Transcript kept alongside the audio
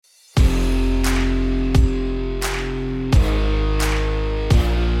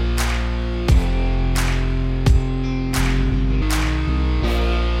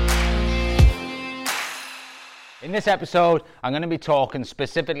In this episode, I'm going to be talking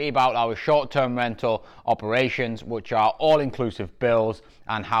specifically about our short-term rental operations, which are all-inclusive bills,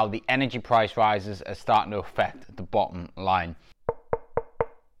 and how the energy price rises are starting to affect the bottom line.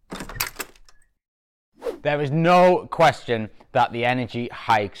 There is no question that the energy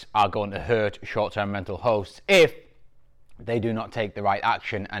hikes are going to hurt short-term rental hosts if they do not take the right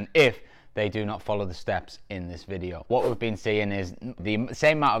action and if they do not follow the steps in this video. What we've been seeing is the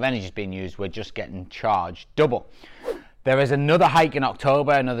same amount of energy is being used, we're just getting charged double. There is another hike in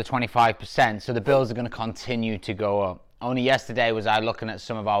October, another 25%, so the bills are going to continue to go up. Only yesterday was I looking at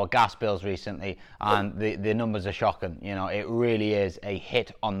some of our gas bills recently, and the numbers are shocking. You know, it really is a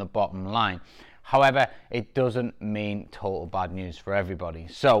hit on the bottom line. However, it doesn't mean total bad news for everybody.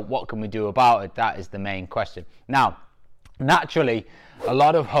 So what can we do about it? That is the main question. Now, naturally, a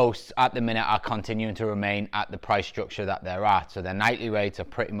lot of hosts at the minute are continuing to remain at the price structure that they're at. So their nightly rates are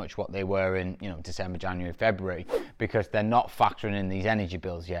pretty much what they were in, December, January, February, because they're not factoring in these energy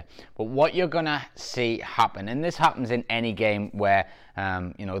bills yet. But what you're going to see happen, and this happens in any game where,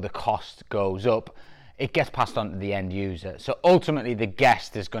 the cost goes up, it gets passed on to the end user. So ultimately, the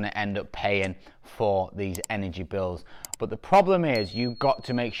guest is going to end up paying for these energy bills. But the problem is you've got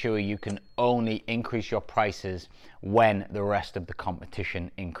to make sure you can only increase your prices when the rest of the competition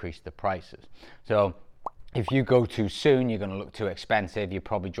increase the prices. So if you go too soon, you're going to look too expensive. You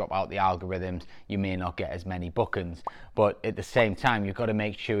probably drop out the algorithms. You may not get as many bookings. But at the same time, you've got to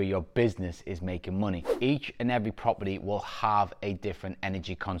make sure your business is making money. Each and every property will have a different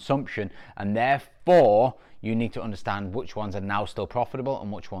energy consumption, and therefore you need to understand which ones are now still profitable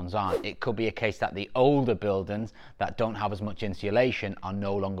and which ones aren't. It could be a case that the older buildings that don't have as much insulation are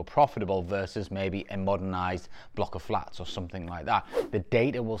no longer profitable versus maybe a modernized block of flats or something like that. The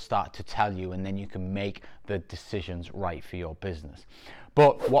data will start to tell you, and then you can make the decisions right for your business.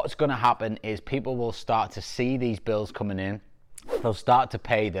 But what's going to happen is people will start to see these bills coming in. They'll start to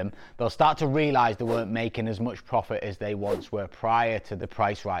pay them. They'll start to realize they weren't making as much profit as they once were prior to the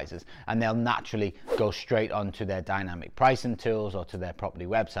price rises, and they'll naturally go straight onto their dynamic pricing tools or to their property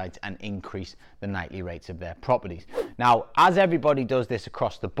websites and increase the nightly rates of their properties. Now, as everybody does this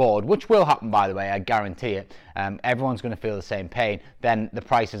across the board, which will happen, by the way, I guarantee it, everyone's going to feel the same pain, then the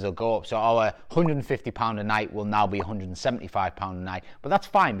prices will go up. So our £150 a night will now be £175 a night, but that's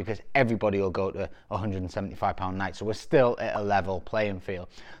fine because everybody will go to £175 a night. So we're still at a level playing field.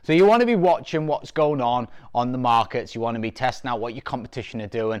 So you want to be watching what's going on the markets. You want to be testing out what your competition are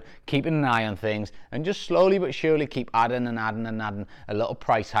doing, keeping an eye on things, and just slowly but surely keep adding and adding and adding a little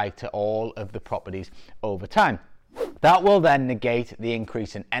price hike to all of the properties over time. That will then negate the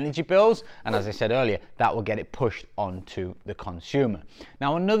increase in energy bills, and as I said earlier, that will get it pushed onto the consumer.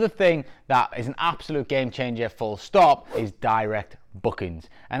 Now, another thing that is an absolute game changer, full stop, is direct bookings.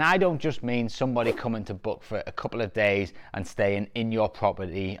 And I don't just mean somebody coming to book for a couple of days and staying in your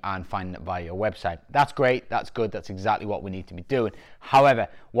property and finding it via your website. That's great, that's good, that's exactly what we need to be doing. However,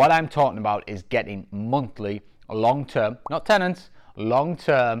 what I'm talking about is getting monthly, long-term, not tenants,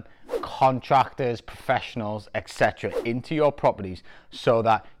 long-term contractors, professionals, etc. into your properties so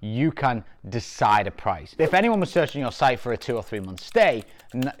that you can decide a price. If anyone was searching your site for a 2 or 3 month stay,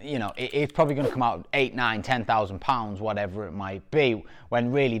 it's probably going to come out £8,000, £9,000, £10,000, whatever it might be,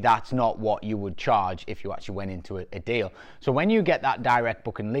 when really that's not what you would charge if you actually went into a deal. So when you get that direct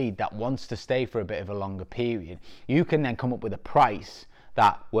booking lead that wants to stay for a bit of a longer period, you can then come up with a price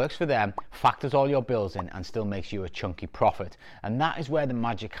that works for them, factors all your bills in, and still makes you a chunky profit. And that is where the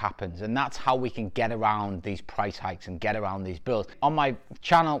magic happens, and that's how we can get around these price hikes and get around these bills. On my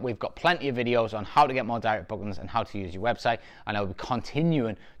channel, we've got plenty of videos on how to get more direct bookings and how to use your website, and I'll be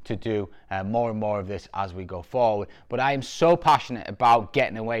continuing to do more and more of this as we go forward. But I am so passionate about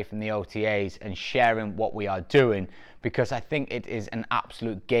getting away from the OTAs and sharing what we are doing, because I think it is an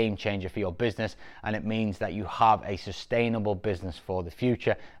absolute game changer for your business, and it means that you have a sustainable business for the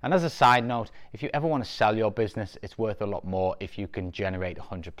future. And as a side note, if you ever want to sell your business, it's worth a lot more if you can generate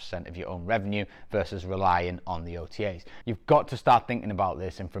 100% of your own revenue versus relying on the OTAs. You've got to start thinking about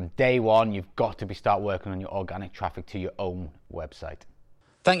this, and from day one, you've got to start working on your organic traffic to your own website.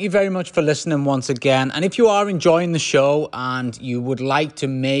 Thank you very much for listening once again. And if you are enjoying the show and you would like to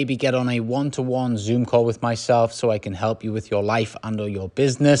maybe get on a one-to-one Zoom call with myself so I can help you with your life and or your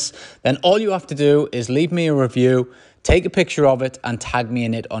business, then all you have to do is leave me a review, take a picture of it and tag me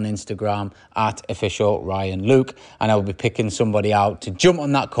in it on Instagram at official Ryan Luke, and I will be picking somebody out to jump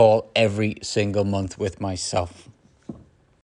on that call every single month with myself.